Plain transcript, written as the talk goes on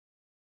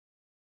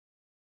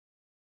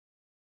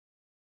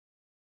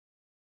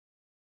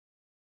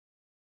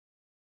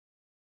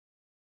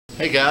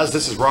Hey guys,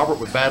 this is Robert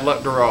with Bad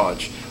Luck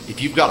Garage. If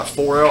you've got a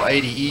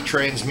 4L80E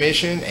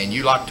transmission and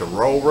you like to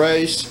roll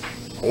race,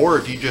 or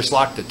if you just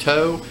like to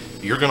tow,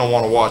 you're going to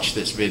want to watch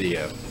this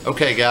video.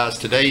 Okay guys,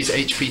 today's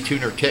HP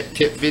Tuner Tech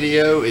Tip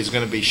video is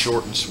going to be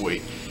short and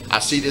sweet. I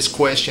see this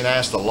question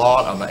asked a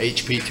lot on the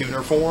HP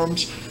Tuner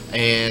forums,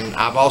 and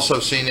I've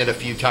also seen it a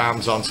few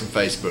times on some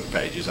Facebook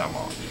pages I'm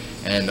on.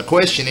 And the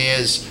question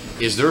is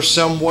there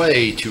some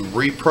way to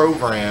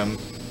reprogram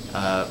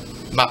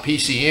my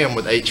PCM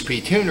with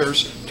HP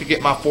tuners to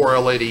get my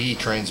 4L80E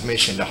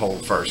transmission to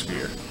hold first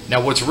gear?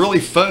 Now what's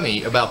really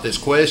funny about this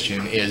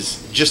question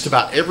is just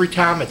about every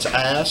time it's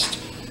asked,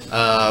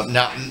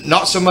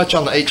 not so much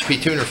on the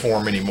HP tuner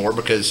forum anymore,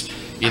 because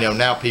you know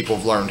now people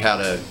have learned how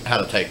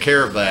to take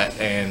care of that,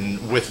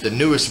 and with the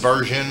newest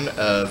version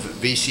of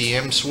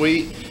VCM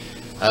Suite,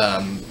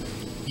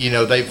 you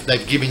know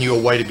they've given you a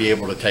way to be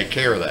able to take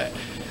care of that.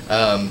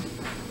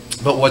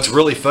 But what's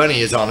really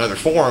funny is on other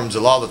forums,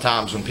 a lot of the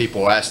times when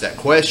people ask that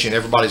question,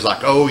 everybody's like,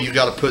 oh, you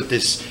got to put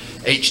this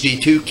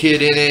HD2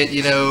 kit in it,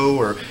 you know,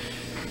 or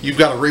you've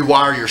got to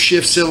rewire your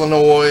shift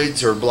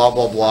solenoids, or blah,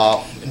 blah,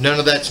 blah. None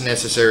of that's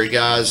necessary,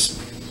 guys.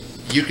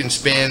 You can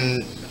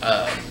spend,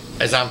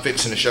 as I'm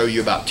fixing to show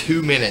you, about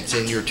 2 minutes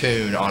in your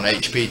tune on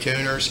HP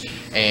tuners,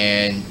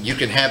 and you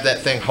can have that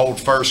thing hold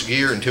first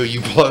gear until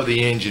you blow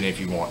the engine if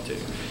you want to.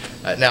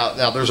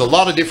 Now there's a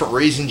lot of different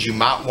reasons you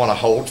might want to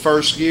hold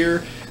first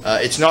gear.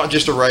 It's not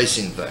just a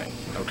racing thing,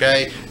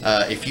 okay?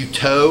 If you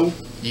tow,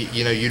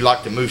 you know, you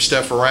like to move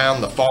stuff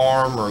around the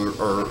farm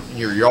or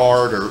your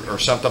yard or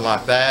something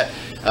like that,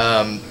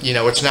 you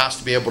know, it's nice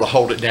to be able to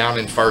hold it down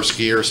in first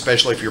gear,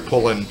 especially if you're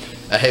pulling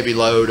a heavy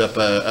load up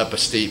a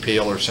steep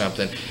hill or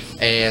something.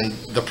 And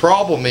the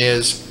problem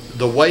is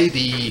the way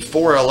the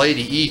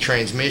 4L80E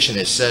transmission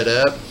is set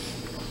up,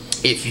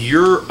 if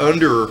you're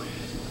under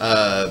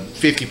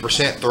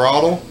 50%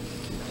 throttle,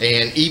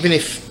 and even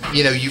if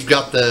you know you've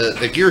got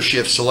the gear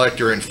shift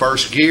selector in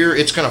first gear,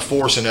 it's going to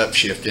force an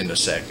upshift into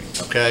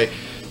second. Okay,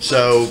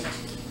 so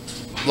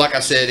like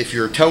I said, if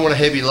you're towing a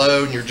heavy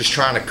load and you're just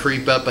trying to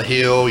creep up a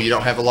hill, you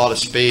don't have a lot of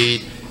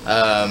speed,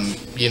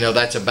 you know,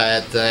 that's a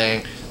bad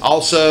thing.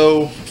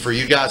 Also, for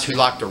you guys who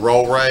like to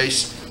roll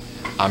race,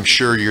 I'm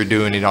sure you're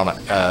doing it on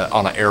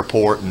an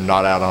airport and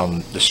not out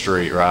on the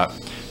street, right?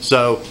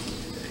 So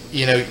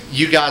you know,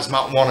 you guys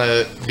might want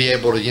to be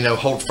able to, you know,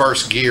 hold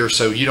first gear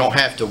so you don't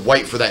have to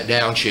wait for that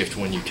downshift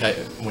when you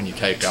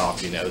take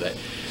off. You know,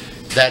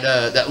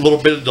 that little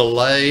bit of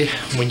delay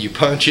when you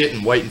punch it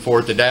and waiting for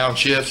it to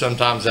downshift,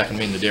 sometimes that can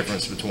mean the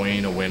difference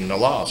between a win and a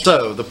loss.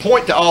 So the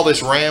point to all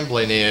this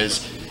rambling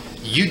is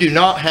you do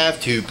not have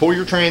to pull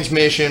your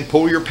transmission,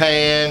 pull your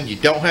pan, you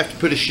don't have to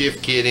put a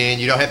shift kit in,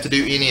 you don't have to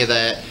do any of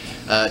that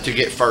to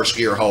get first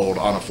gear hold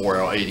on a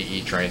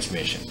 4L80E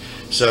transmission.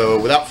 So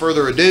without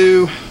further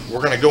ado,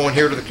 we're going to go in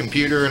here to the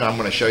computer and I'm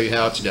going to show you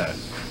how it's done.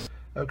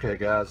 Okay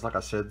guys, like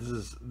I said,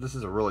 this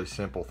is a really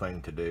simple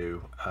thing to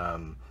do.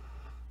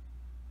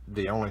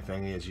 The only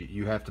thing is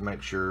you have to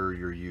make sure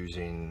you're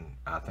using,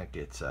 I think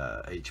it's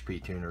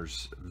HP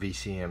Tuner's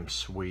VCM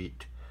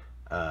Suite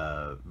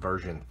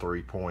version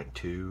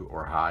 3.2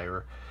 or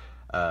higher.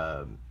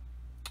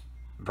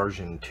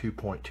 Version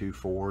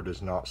 2.24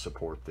 does not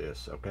support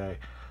this, okay?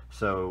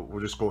 So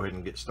we'll just go ahead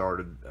and get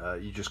started.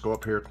 You just go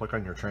up here, click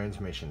on your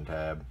transmission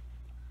tab,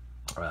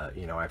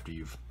 you know, after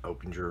you've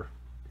opened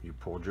you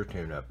pulled your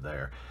tune up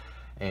there.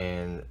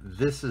 And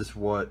this is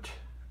what,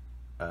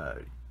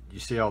 you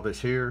see all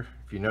this here?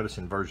 If you notice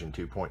in version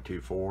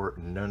 2.24,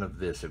 none of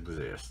this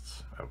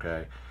exists,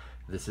 okay?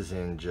 This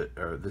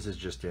is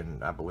just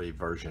in, I believe,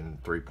 version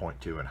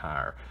 3.2 and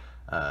higher.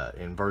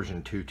 In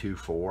version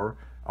 2.24,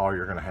 all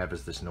you're gonna have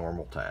is this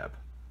normal tab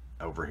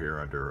over here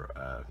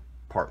under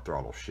part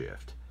throttle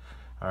shift.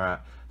 All right,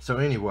 so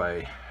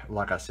anyway,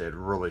 like I said,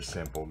 really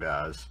simple,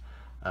 guys.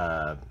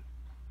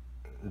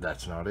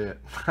 That's not it.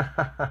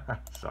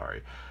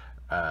 Sorry.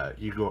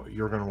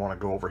 You're going to want to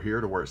go over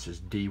here to where it says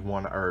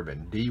D1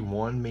 Urban.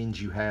 D1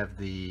 means you have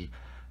the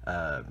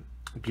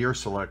gear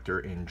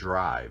selector in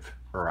drive,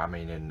 or I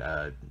mean in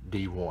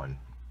D1,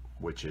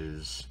 which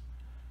is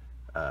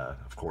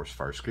of course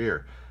first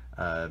gear.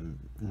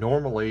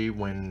 Normally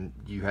when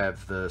you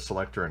have the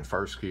selector in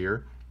first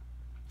gear,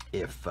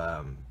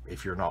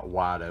 if you're not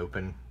wide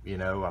open, you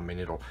know, I mean,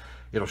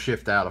 it'll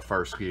shift out of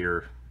first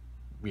gear,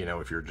 you know,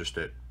 if you're just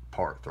at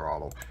part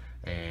throttle.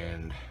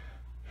 And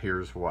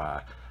here's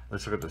why.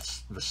 Let's look at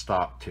the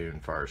stock tune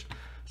first.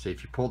 See,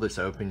 if you pull this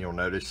open, you'll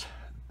notice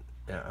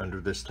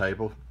under this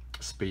table,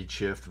 speed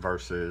shift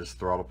versus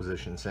throttle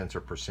position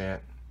sensor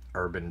percent,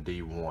 Urban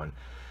D1.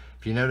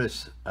 If you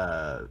notice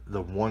the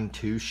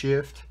 1-2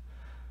 shift,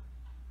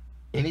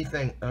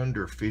 anything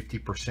under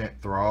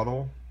 50%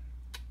 throttle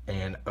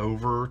and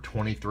over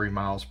 23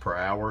 miles per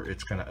hour,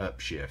 it's going to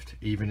upshift,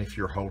 even if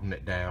you're holding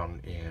it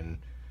down in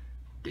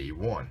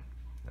D1.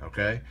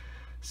 Okay,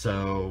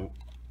 so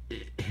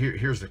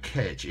here's the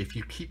catch. If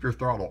you keep your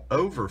throttle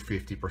over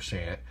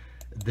 50%,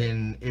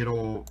 then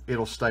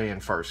it'll stay in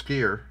first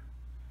gear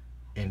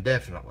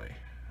indefinitely.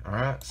 All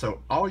right,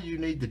 so all you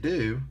need to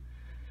do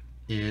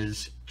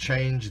is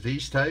change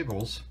these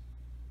tables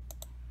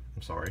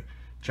I'm sorry,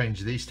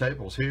 change these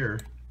tables here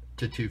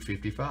to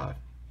 255.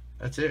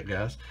 That's it,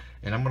 guys.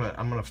 And I'm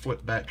gonna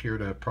flip back here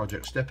to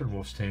Project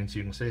Steppenwolf's tune so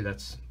you can see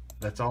that's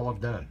all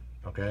I've done.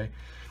 Okay,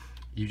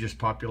 you just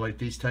populate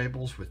these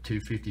tables with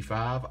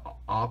 255.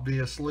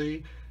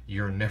 Obviously,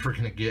 you're never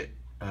gonna get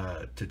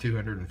to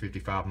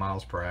 255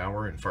 miles per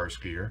hour in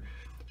first gear.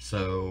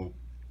 So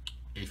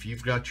if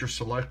you've got your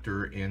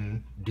selector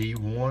in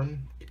D1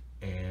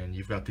 and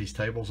you've got these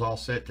tables all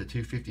set to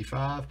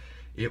 255,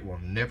 it will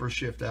never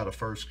shift out of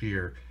first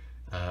gear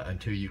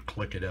until you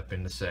click it up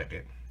into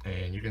second.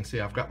 And you can see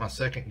I've got my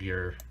second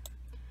gear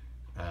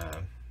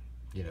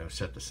you know,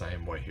 set the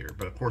same way here.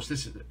 But of course,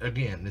 this is,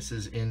 again, this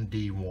is in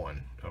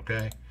D1,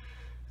 okay?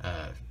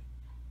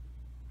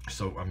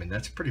 So I mean,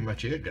 that's pretty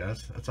much it,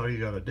 guys. That's all you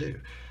got to do.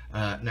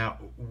 Now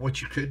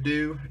what you could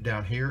do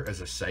down here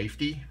as a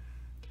safety,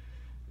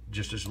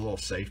 just as a little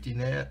safety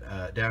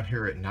net, down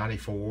here at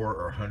 94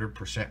 or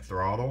 100%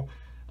 throttle,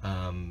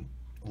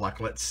 like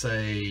let's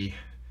say,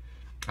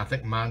 I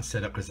think mine's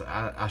set up because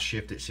I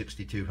shift at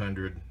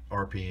 6,200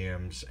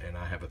 RPMs and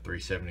I have a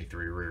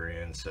 373 rear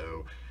end.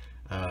 So,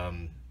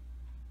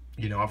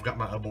 you know, I've got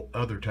my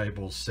other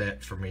tables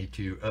set for me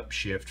to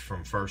upshift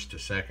from first to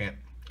second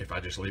if I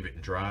just leave it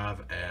in drive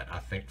at, I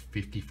think,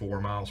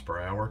 54 miles per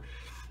hour.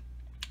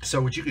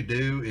 So what you could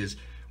do is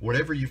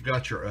whatever you've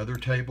got your other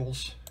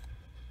tables,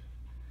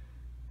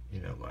 you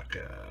know, like,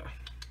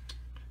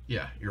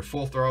 yeah, your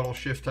full throttle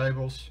shift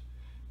tables.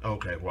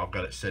 Okay, well, I've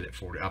got it set at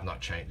 40. I've not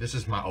changed. This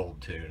is my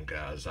old tune,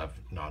 guys. I've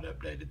not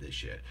updated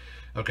this yet.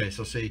 Okay,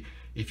 so see,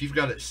 if you've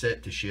got it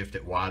set to shift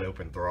at wide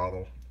open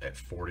throttle at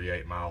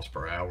 48 miles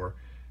per hour,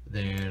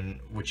 then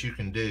what you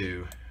can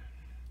do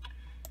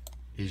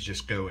is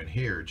just go in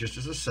here, just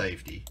as a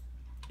safety.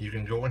 You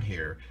can go in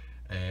here,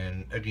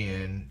 and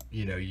again,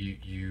 you know,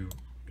 you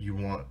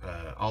want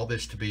all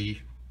this to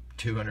be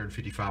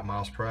 255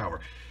 miles per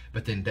hour.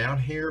 But then down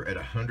here at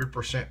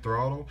 100%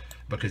 throttle,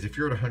 because if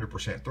you're at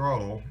 100%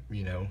 throttle,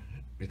 you know,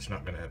 it's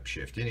not going to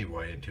upshift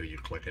anyway until you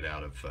click it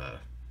out of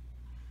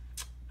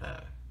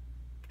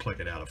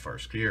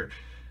first gear.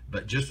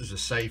 But just as a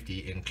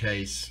safety, in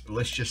case,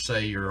 let's just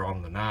say you're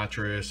on the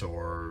nitrous,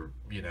 or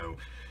you know,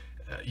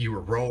 you were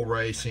roll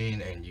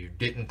racing and you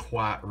didn't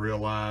quite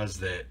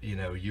realize that, you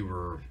know, you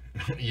were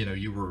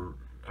you were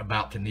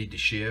about to need to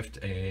shift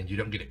and you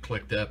don't get it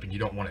clicked up and you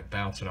don't want it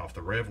bouncing off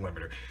the rev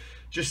limiter.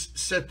 Just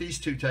set these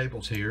two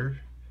tables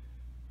here.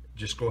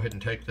 Just go ahead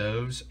and take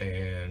those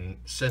and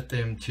set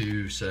them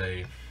to,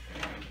 say,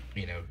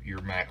 you know,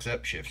 your max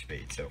upshift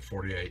speed. So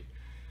 48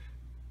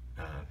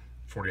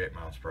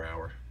 miles per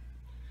hour.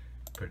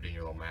 Put it in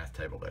your little math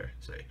table there.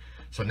 See.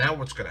 So now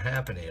what's going to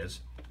happen is,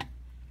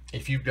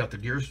 if you've got the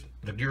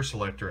gear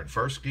selector in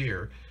first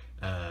gear,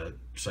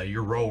 say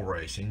you're roll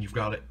racing, you've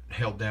got it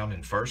held down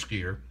in first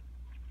gear,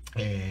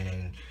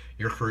 and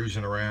you're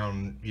cruising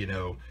around, you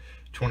know,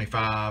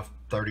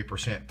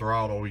 25-30%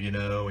 throttle, you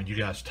know, and you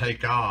guys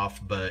take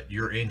off, but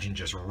your engine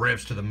just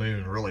revs to the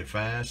moon really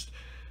fast.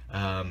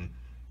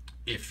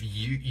 If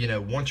you know,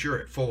 once you're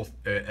at full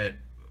at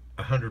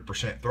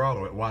 100%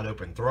 throttle, at wide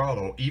open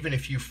throttle, even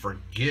if you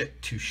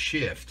forget to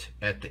shift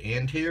at the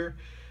end here,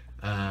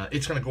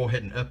 it's going to go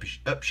ahead and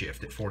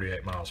upshift at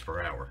 48 miles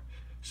per hour.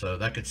 So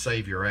that could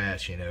save your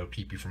ass, you know,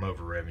 keep you from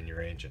over revving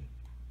your engine.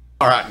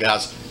 All right,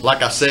 guys,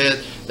 like I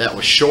said, that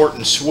was short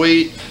and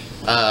sweet.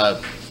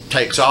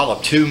 Takes all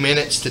of 2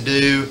 minutes to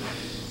do.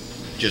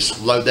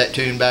 Just load that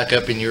tune back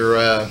up in your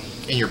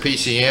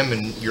PCM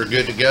and you're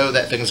good to go.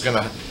 That thing's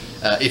gonna,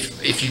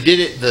 if you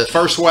did it the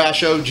first way I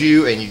showed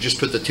you and you just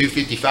put the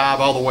 255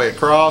 all the way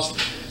across,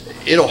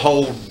 it'll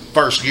hold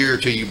first gear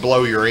till you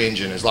blow your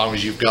engine, as long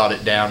as you've got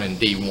it down in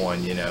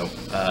D1, you know.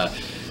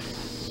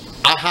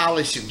 I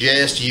highly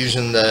suggest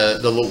using the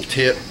little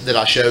tip that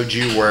I showed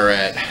you, where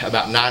at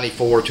about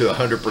 94 to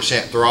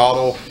 100%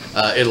 throttle,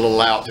 it'll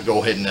allow it to go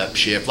ahead and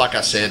upshift. Like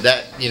I said,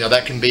 that, you know,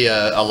 that can be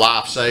a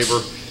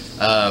lifesaver.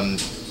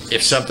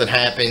 If something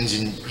happens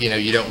and, you know,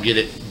 you don't get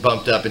it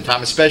bumped up in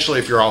time, especially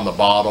if you're on the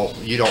bottle,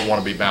 you don't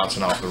want to be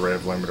bouncing off the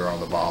rev limiter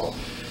on the bottle.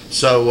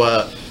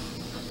 So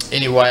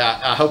anyway,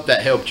 I hope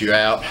that helped you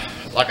out.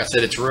 Like I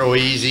said, it's real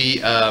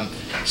easy.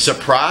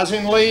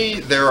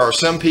 Surprisingly, there are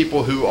some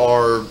people who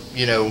are,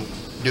 you know,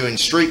 doing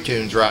street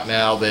tunes right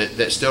now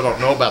that still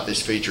don't know about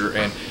this feature.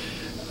 And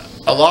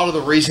a lot of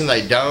the reason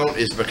they don't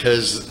is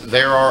because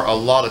there are a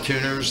lot of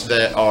tuners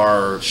that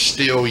are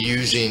still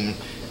using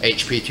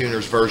HP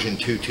Tuners version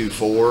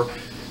 224.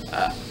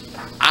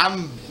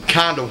 I'm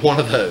kind of one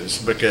of those,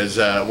 because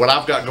what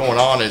I've got going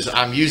on is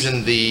I'm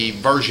using the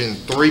version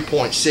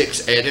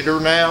 3.6 editor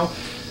now.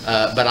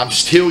 But I'm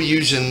still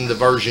using the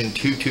version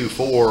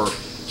 224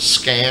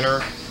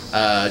 scanner,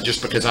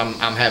 just because I'm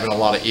having a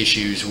lot of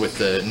issues with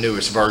the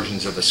newest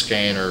versions of the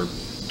scanner.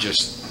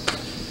 Just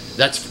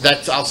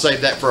that's I'll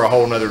save that for a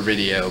whole nother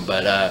video.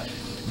 But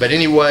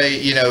anyway,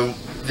 you know,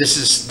 this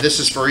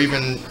is for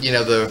even, you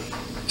know, the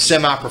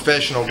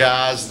semi-professional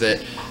guys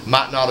that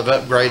might not have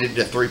upgraded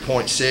to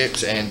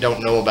 3.6 and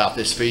don't know about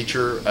this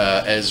feature,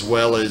 as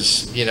well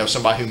as, you know,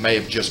 somebody who may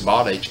have just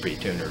bought HP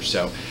tuners.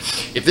 So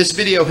if this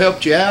video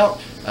helped you out,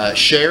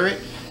 share it.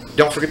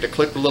 Don't forget to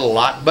click the little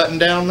like button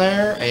down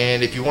there,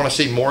 and if you want to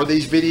see more of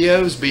these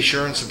videos, be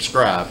sure and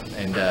subscribe.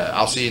 And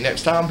I'll see you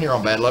next time here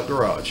on Bad Luck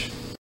Garage.